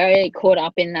 being very caught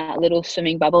up in that little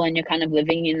swimming bubble and you're kind of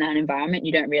living in that environment,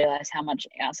 you don't realize how much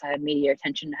outside media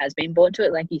attention has been brought to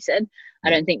it. Like you said, I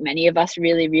don't think many of us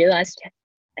really realized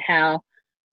how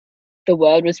the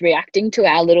world was reacting to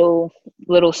our little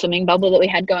swimming bubble that we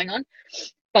had going on.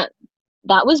 But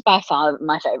that was by far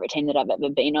my favorite team that I've ever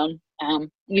been on.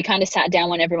 We kind of sat down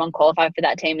when everyone qualified for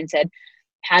that team and said,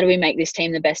 how do we make this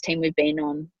team the best team we've been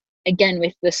on? Again,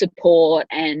 with the support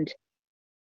and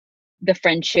the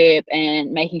friendship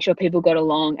and making sure people got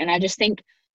along. And I just think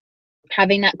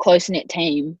having that close-knit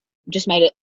team just made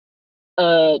it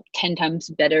a 10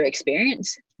 times better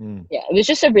experience. Yeah, it was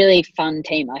just a really fun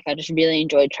team. Like I just really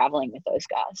enjoyed traveling with those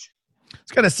guys. I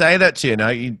was going to say that to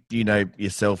you. You know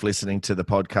yourself listening to the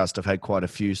podcast, I've had quite a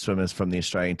few swimmers from the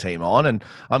Australian team on, and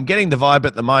I'm getting the vibe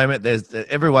at the moment.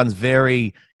 Everyone's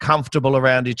very comfortable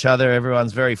around each other.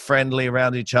 Everyone's very friendly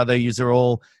around each other. You're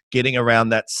all getting around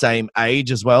that same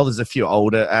age as well. There's a few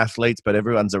older athletes, but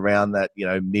everyone's around that,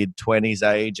 mid-20s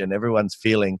age, and everyone's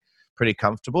feeling pretty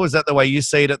comfortable. Is that the way you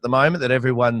see it at the moment, that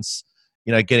everyone's,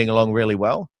 getting along really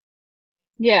well?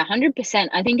 Yeah, 100%.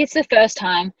 I think it's the first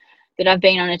time that I've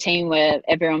been on a team where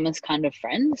everyone was kind of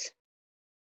friends.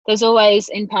 There's always,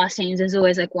 in past teams, there's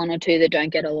always like 1 or 2 that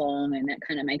don't get along, and that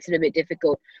kind of makes it a bit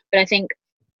difficult. But I think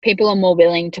people are more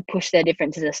willing to push their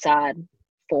differences aside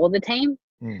for the team.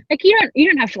 Like you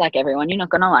don't have to like everyone. You're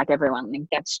not going to like everyone. I think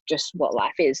that's just what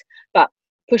life is. But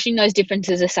pushing those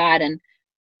differences aside and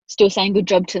still saying good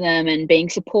job to them and being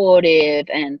supportive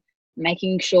and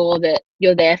making sure that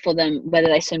you're there for them, whether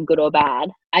they swim good or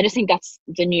bad. I just think that's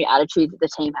the new attitude that the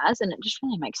team has, and it just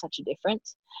really makes such a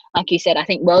difference. Like you said, I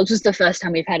think Worlds was the first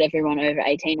time we've had everyone over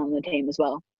 18 on the team as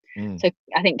well. So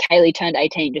I think Kaylee turned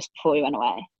 18 just before we went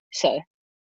away. So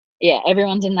yeah,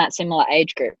 everyone's in that similar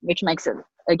age group, which makes it,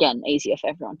 again, easier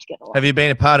for everyone to get along. Have you been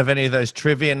a part of any of those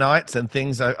trivia nights and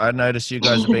things? I noticed you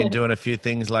guys have been doing a few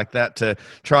things like that to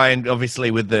try and, obviously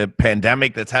with the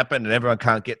pandemic that's happened and everyone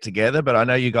can't get together, but I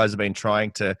know you guys have been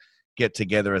trying to get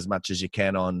together as much as you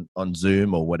can on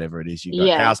Zoom or whatever it is. You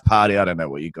got house party. I don't know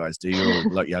what you guys do. You're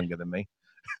a lot younger than me.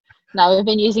 No, we've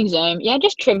been using Zoom. Yeah,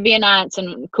 just trivia nights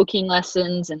and cooking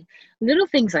lessons and little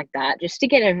things like that, just to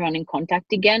get everyone in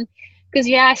contact again. Because,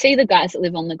 I see the guys that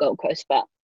live on the Gold Coast, but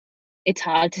it's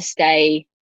hard to stay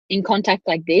in contact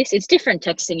like this. It's different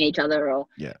texting each other or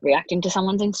reacting to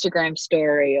someone's Instagram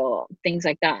story or things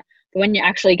like that. But when you're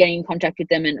actually getting in contact with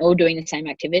them and all doing the same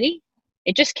activity,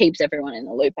 it just keeps everyone in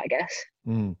the loop, I guess.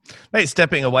 Mate,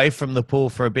 stepping away from the pool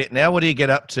for a bit now, what do you get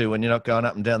up to when you're not going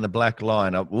up and down the black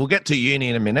line? We'll get to uni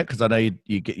in a minute because I know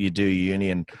you do uni,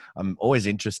 and I'm always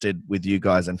interested with you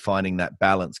guys and finding that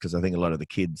balance, because I think a lot of the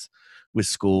kids with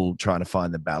school trying to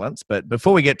find the balance. But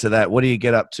before we get to that, what do you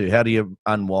get up to? How do you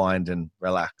unwind and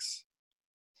relax?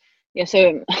 Yeah,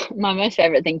 so my most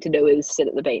favorite thing to do is sit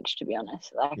at the beach, to be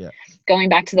honest. Going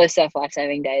back to those surf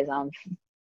lifesaving days,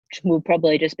 will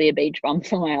probably just be a beach bum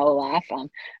for my whole life.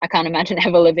 I can't imagine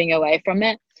ever living away from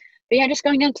it. But yeah, just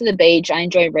going down to the beach. I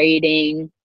enjoy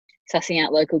reading, sussing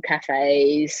out local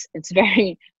cafes. It's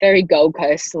very, very Gold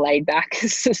Coast laid back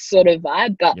sort of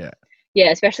vibe. But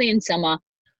yeah, especially in summer,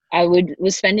 I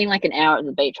was spending like an hour at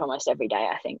the beach almost every day,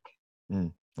 I think.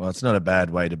 Well, it's not a bad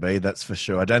way to be, that's for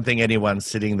sure. I don't think anyone's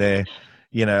sitting there,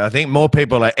 I think more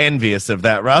people are envious of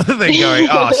that rather than going,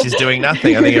 oh, she's doing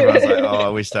nothing. I think everyone's like, oh, I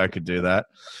wish I could do that.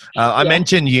 I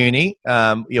mentioned uni.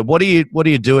 What are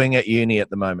you doing at uni at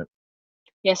the moment?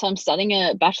 Yes, I'm studying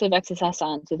a Bachelor of Exercise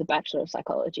Science with a Bachelor of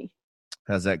Psychology.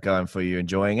 How's that going for you?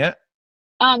 Enjoying it?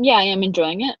 Yeah, I am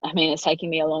enjoying it. I mean, it's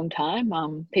taking me a long time.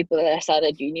 People that I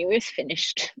started uni with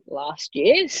finished last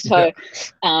year. So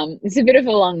it's a bit of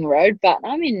a long road, but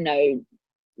I'm in no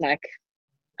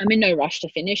rush to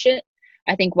finish it.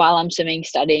 I think while I'm swimming,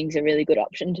 studying is a really good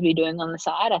option to be doing on the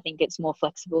side. I think it's more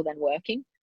flexible than working.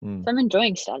 So I'm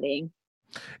enjoying studying.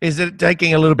 Is it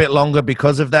taking a little bit longer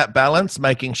because of that balance,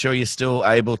 making sure you're still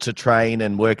able to train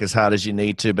and work as hard as you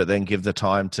need to, but then give the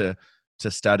time to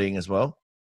studying as well?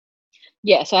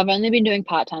 Yeah, so I've only been doing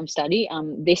part-time study.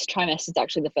 This trimester is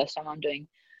actually the first time I'm doing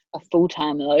a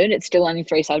full-time load. It's still only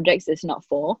 3 subjects. It's not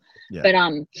 4. Yeah. But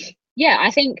yeah,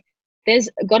 I think there's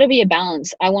got to be a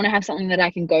balance. I want to have something that I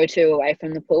can go to away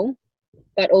from the pool,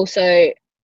 but also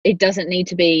it doesn't need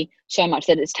to be so much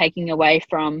that it's taking away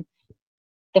from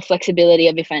the flexibility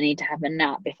of if I need to have a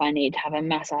nap, if I need to have a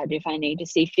massage, if I need to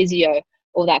see physio,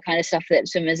 all that kind of stuff that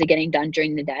swimmers are getting done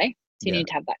during the day. So you need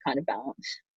to have that kind of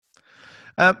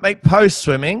balance. Mate,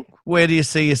 post-swimming, where do you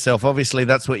see yourself? Obviously,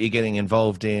 that's what you're getting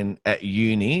involved in at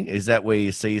uni. Is that where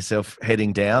you see yourself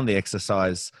heading down the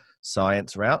exercise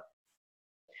science route?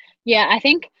 Yeah, I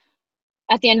think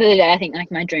at the end of the day, I think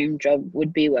like my dream job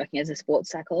would be working as a sports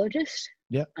psychologist.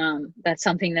 Yeah. That's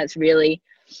something that's really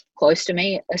close to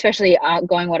me, especially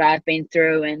going what I've been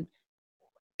through and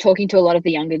talking to a lot of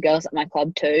the younger girls at my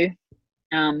club too.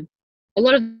 A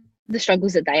lot of the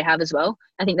struggles that they have as well.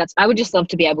 I think I would just love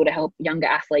to be able to help younger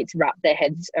athletes wrap their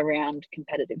heads around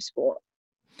competitive sport.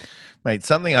 Mate,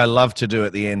 something I love to do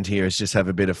at the end here is just have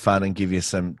a bit of fun and give you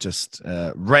some just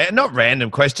not random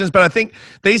questions, but I think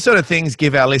these sort of things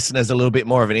give our listeners a little bit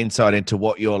more of an insight into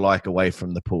what you're like away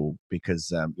from the pool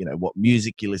because, what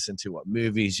music you listen to, what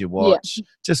movies you watch,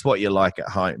 just what you like at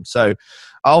home. So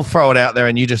I'll throw it out there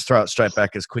and you just throw it straight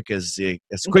back as quick as it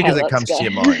comes to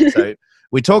your mind. So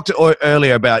we talked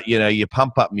earlier about, your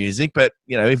pump up music, but,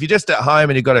 if you're just at home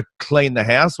and you've got to clean the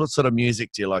house, what sort of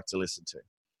music do you like to listen to?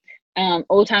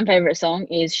 All-time favorite song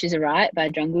is She's Alright by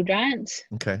Jungle Giants.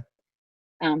 Okay.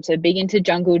 So big into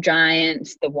Jungle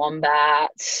Giants, the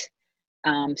Wombats,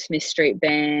 Smith Street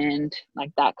Band,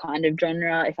 like that kind of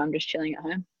genre if I'm just chilling at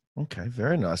home. Okay,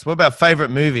 very nice. What about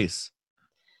favorite movies?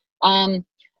 Favorite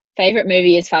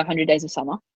movie is 500 Days of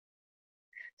Summer.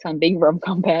 So I'm a big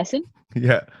rom-com person.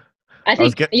 Yeah. I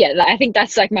think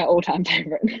that's like my all-time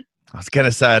favorite. I was going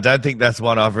to say, I don't think that's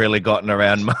one I've really gotten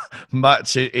around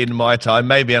much in my time,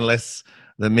 maybe unless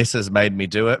the missus made me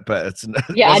do it, but it's...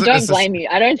 Yeah, I don't blame you.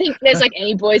 I don't think there's like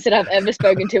any boys that I've ever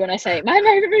spoken to when I say, my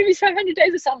favorite movie is 500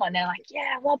 Days of Summer, and they're like,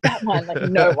 yeah, I love that one. Like,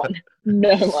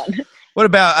 no one. What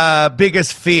about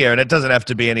biggest fear? And it doesn't have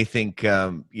to be anything,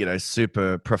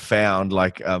 super profound,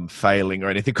 like failing or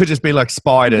anything. It could just be like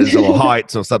spiders or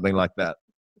heights or something like that.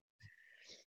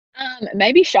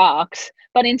 Maybe sharks.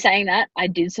 But in saying that, I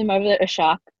did swim over a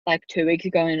shark like 2 weeks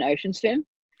ago in an ocean swim.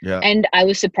 Yeah. And I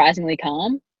was surprisingly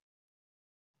calm.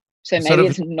 So maybe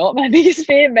it's not my biggest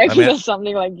fear. Maybe there's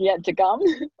something like yet to come.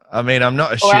 I mean, I'm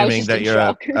not assuming that you're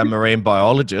a marine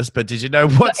biologist, but did you know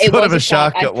what sort of a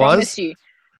shark it was? I promise you.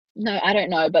 No, I don't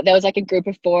know. But there was like a group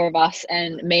of 4 of us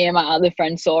and me and my other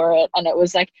friend saw it. And it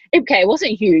was like, okay, it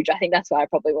wasn't huge. I think that's why I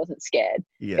probably wasn't scared.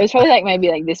 Yeah. It was probably like maybe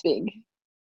like this big.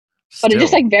 But it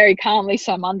just like very calmly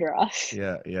swam under us.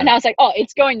 Yeah. And I was like, oh,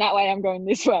 it's going that way. I'm going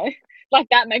this way. Like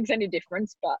that makes any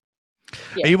difference. But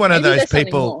yeah. Are you one of those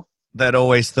people that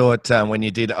always thought when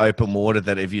you did open water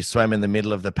that if you swam in the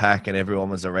middle of the pack and everyone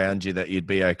was around you that you'd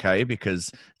be okay because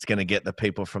it's going to get the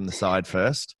people from the side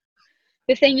first?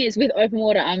 The thing is with open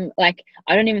water, I'm like,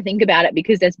 I don't even think about it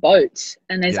because there's boats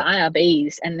and there's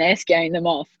IRBs and they're scaring them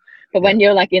off. But when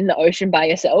you're like in the ocean by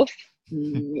yourself,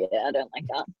 I don't like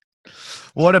that.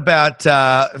 What about,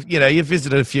 you've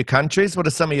visited a few countries. What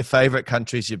are some of your favorite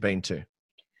countries you've been to?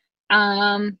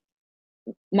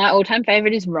 My all-time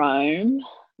favorite is Rome.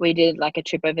 We did like a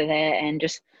trip over there and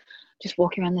just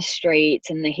walking around the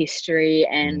streets and the history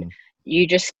and you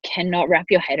just cannot wrap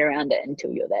your head around it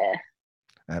until you're there.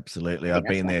 Absolutely. I've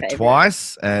been there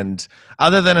twice and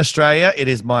other than Australia, it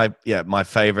is my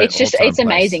favorite. It's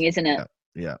amazing, isn't it?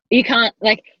 Yeah. You can't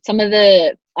like some of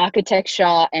the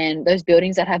architecture and those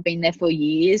buildings that have been there for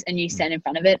years and you stand in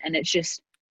front of it and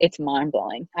it's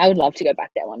mind-blowing. I would love to go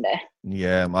back there one day.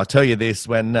 Yeah, I'll tell you this,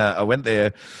 when I went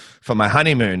there for my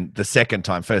honeymoon the second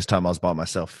time, first time I was by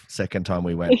myself, second time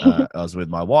we went I was with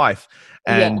my wife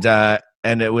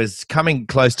and it was coming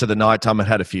close to the night time. I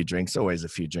had a few drinks, always a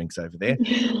few drinks over there.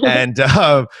 And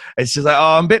she's like,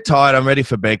 oh, I'm a bit tired. I'm ready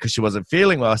for bed because she wasn't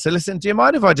feeling well. I said, listen, do you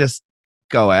mind if I just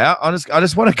go out? I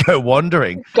just want to go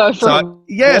wandering. Go for a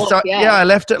walk, I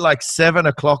left at like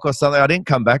 7:00 or something. I didn't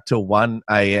come back till 1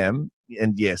 a.m.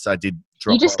 And yes, I did.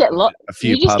 You just get lost.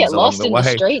 You just get lost in the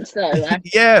streets, though. Like.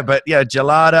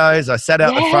 Gelatos. I sat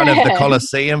out the front of the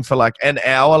Colosseum for like an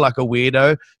hour, like a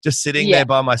weirdo, just sitting there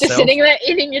by myself. Just sitting there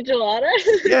eating your gelato.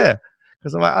 Yeah,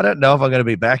 because I'm like, I don't know if I'm going to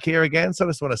be back here again, so I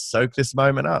just want to soak this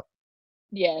moment up.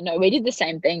 Yeah, no, we did the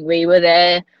same thing. We were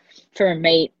there for a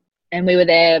meet, and we were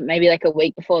there maybe like a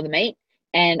week before the meet.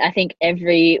 And I think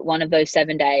every one of those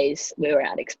 7 days we were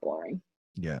out exploring.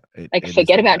 Yeah. Like, it is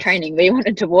forget the about best. training. We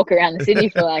wanted to walk around the city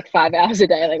for like 5 hours a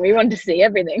day. Like, we wanted to see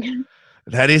everything.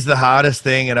 That is the hardest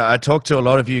thing. And I talk to a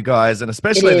lot of you guys, and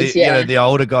especially is, yeah. the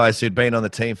older guys who'd been on the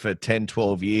team for 10,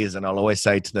 12 years. And I'll always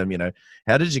say to them,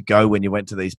 how did you go when you went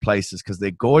to these places? Because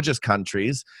they're gorgeous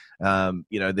countries.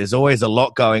 There's always a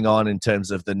lot going on in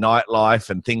terms of the nightlife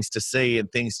and things to see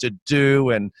and things to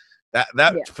do. And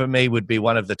that for me would be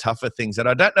one of the tougher things. And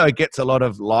I don't know, it gets a lot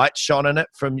of light shone on it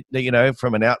from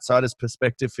an outsider's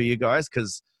perspective for you guys.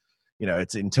 Because,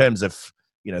 it's in terms of,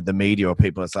 the media or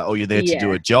people, it's like, oh, you're there to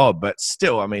do a job. But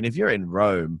still, I mean, if you're in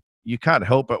Rome, you can't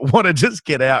help but want to just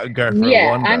get out and go for a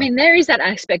wander. I mean, there is that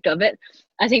aspect of it.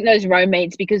 I think those Rome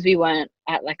meets, because we weren't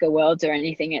at like a Worlds or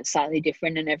anything, it's slightly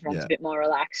different and everyone's a bit more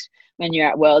relaxed. When you're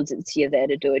at Worlds, you're there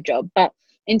to do a job. But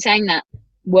in saying that,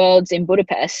 Worlds in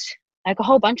Budapest, like a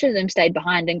whole bunch of them stayed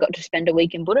behind and got to spend a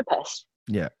week in Budapest.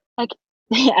 Yeah. Like,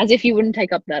 as if you wouldn't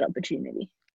take up that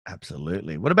opportunity.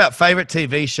 Absolutely. What about favorite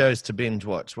TV shows to binge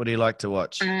watch? What do you like to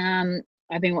watch?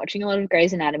 I've been watching a lot of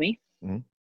Grey's Anatomy. Mhm.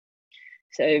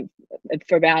 So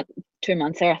for about 2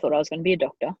 months there, I thought I was going to be a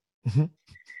doctor.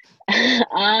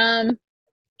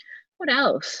 What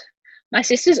else? My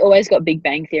sister's always got Big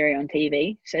Bang Theory on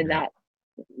TV, so that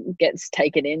gets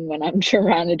taken in when I'm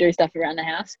trying to do stuff around the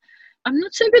house. I'm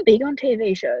not super big on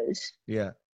TV shows.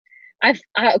 Yeah. I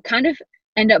kind of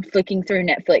end up flicking through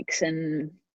Netflix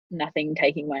and nothing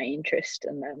taking my interest,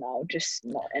 and then I'll just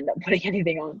not end up putting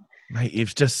anything on. Mate,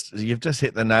 you've just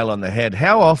hit the nail on the head.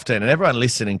 How often, and everyone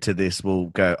listening to this will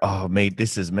go, oh,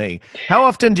 this is me. How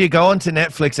often do you go onto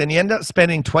Netflix and you end up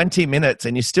spending 20 minutes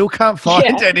and you still can't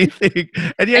find anything?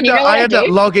 And I end up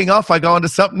logging off. I go onto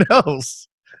something else.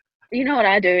 You know what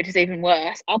I do, which is even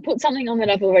worse? I'll put something on that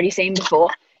I've already seen before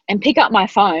and pick up my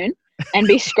phone and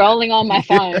be scrolling on my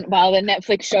phone while the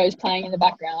Netflix show's playing in the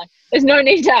background. Like, there's no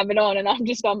need to have it on, and I'm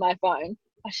just on my phone.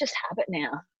 That's just habit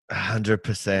now.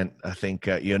 100%. I think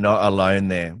you're not alone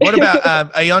there. What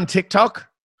about, are you on TikTok?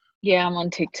 Yeah, I'm on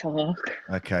TikTok.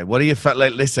 Okay. What do you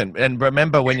listen, and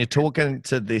remember, when you're talking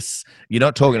to this, you're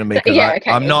not talking to me, because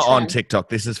I'm not on TikTok.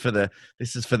 This is for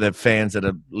the fans that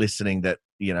are listening that,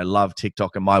 love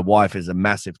TikTok, and my wife is a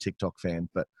massive TikTok fan,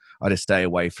 but I just stay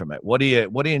away from it. What do you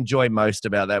enjoy most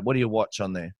about that? What do you watch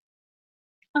on there?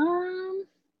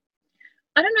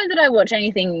 I don't know that I watch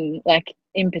anything like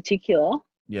in particular.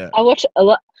 Yeah. I watch a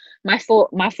lot. My For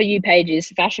You page is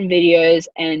fashion videos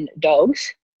and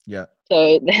dogs. Yeah.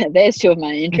 So there's two of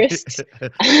my interests.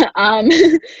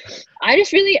 I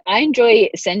enjoy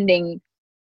sending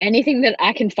anything that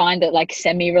I can find that like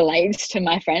semi relates to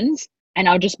my friends, and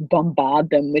I'll just bombard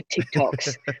them with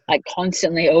TikToks like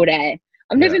constantly all day.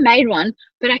 I've never made one,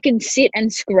 but I can sit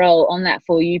and scroll on that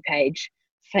For You page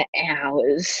for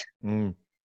hours.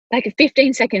 Like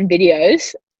 15-second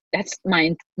videos. That's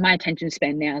my attention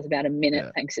span now is about a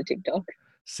minute, thanks to TikTok.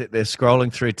 Sit there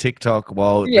scrolling through TikTok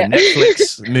while the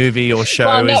Netflix movie or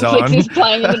show is on. Netflix is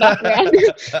playing in the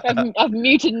background. I've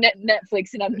muted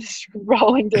Netflix and I'm just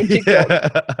scrolling through TikTok.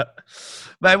 Yeah.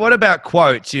 Mate, what about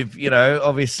quotes? You've,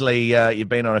 obviously you've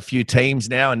been on a few teams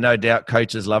now, and no doubt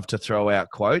coaches love to throw out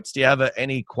quotes. Do you have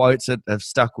any quotes that have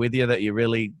stuck with you that you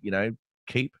really,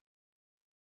 keep?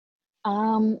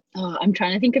 I'm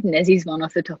trying to think of Nezzy's one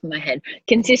off the top of my head.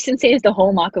 Consistency is the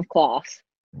hallmark of class.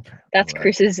 Okay. That's right.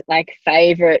 Chris's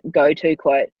favorite go-to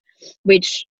quote,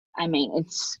 which I mean,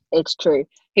 it's true.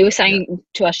 He was saying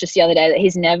to us just the other day that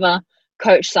he's never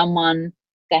coached someone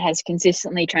that has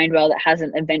consistently trained well that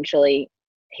hasn't eventually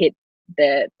hit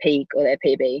their peak or their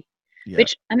PB. Yeah.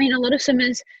 Which, I mean, a lot of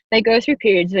swimmers, they go through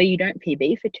periods where you don't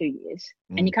PB for 2 years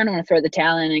and you kind of want to throw the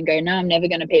towel in and go, no, I'm never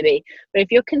going to PB. But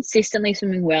if you're consistently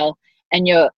swimming well and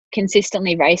you're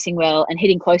consistently racing well and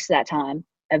hitting close to that time,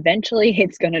 eventually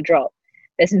it's going to drop.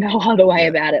 There's no other way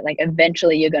about it.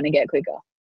 Eventually you're going to get quicker.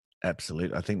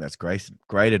 Absolutely. I think that's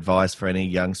great advice for any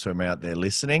young swimmer out there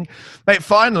listening. Mate,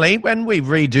 finally, when we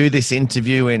redo this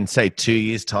interview in, say, 2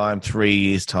 years' time, 3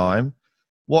 years' time,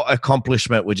 what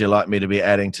accomplishment would you like me to be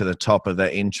adding to the top of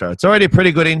that intro? It's already a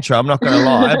pretty good intro, I'm not going to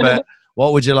lie, but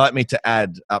what would you like me to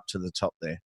add up to the top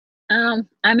there?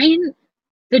 I mean,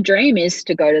 the dream is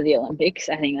to go to the Olympics.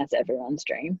 I think that's everyone's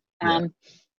dream.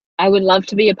 I would love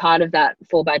to be a part of that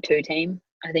 4x2 team.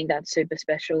 I think that's super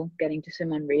special, getting to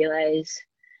swim on relays.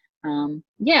 I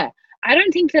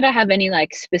don't think that I have any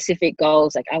specific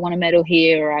goals, I want to medal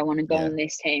here or I want to go on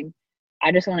this team.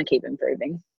 I just want to keep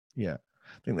improving. Yeah.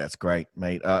 I think that's great,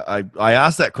 mate. I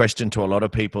ask that question to a lot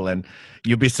of people, and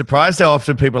you'll be surprised how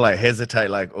often people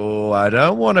hesitate, oh, I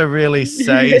don't want to really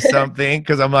say something,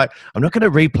 because I'm like, I'm not going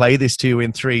to replay this to you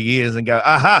in 3 years and go,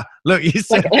 aha, look, you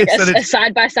said a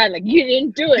side by side, you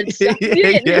didn't do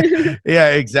it. Yeah,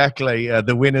 exactly.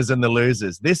 The winners and the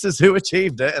losers. This is who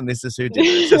achieved it, and this is who did it.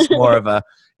 It's just more of a,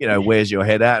 where's your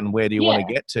head at and where do you want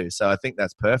to get to? So I think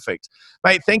that's perfect,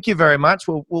 mate. Thank you very much.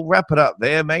 We'll wrap it up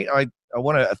there, mate. I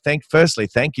want to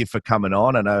thank you for coming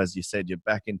on. I know, as you said, you're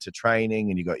back into training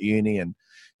and you got uni and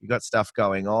you got stuff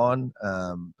going on.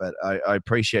 But I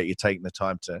appreciate you taking the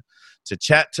time to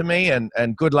chat to me,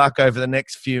 and good luck over the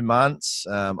next few months.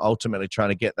 Ultimately trying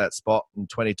to get that spot in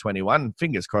 2021.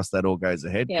 Fingers crossed that all goes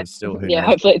ahead. Yeah, still, who knows?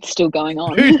 Hopefully it's still going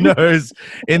on. Who knows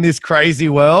in this crazy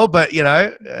world? But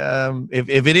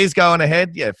if it is going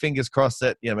ahead, fingers crossed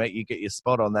that mate, you get your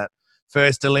spot on that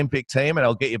first Olympic team, and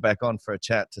I'll get you back on for a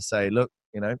chat to say, look,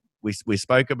 we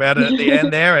spoke about it at the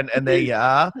end there, and there you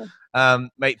are.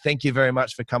 Mate, thank you very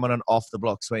much for coming on Off the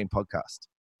Block Swimming podcast.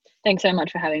 Thanks so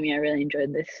much for having me. I really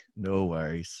enjoyed this. No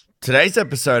worries. Today's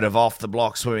episode of Off the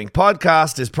Block Swimming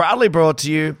podcast is proudly brought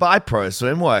to you by Pro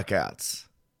Swim Workouts.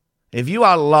 If you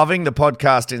are loving the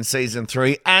podcast in Season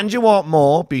 3 and you want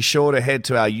more, be sure to head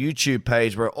to our YouTube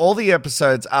page where all the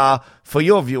episodes are for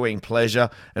your viewing pleasure,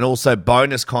 and also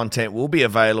bonus content will be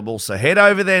available. So head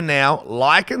over there now,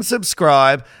 like and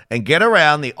subscribe, and get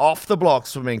around the Off the Block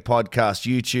Swimming podcast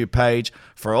YouTube page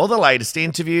for all the latest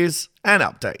interviews and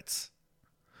updates.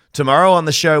 Tomorrow on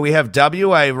the show, we have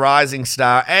WA rising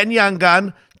star and young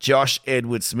gun Josh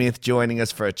Edward-Smith joining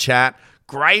us for a chat.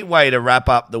 Great way to wrap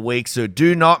up the week, so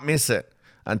do not miss it.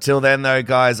 Until then, though,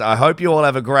 guys, I hope you all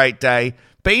have a great day.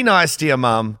 Be nice to your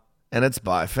mum, and it's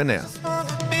bye for now.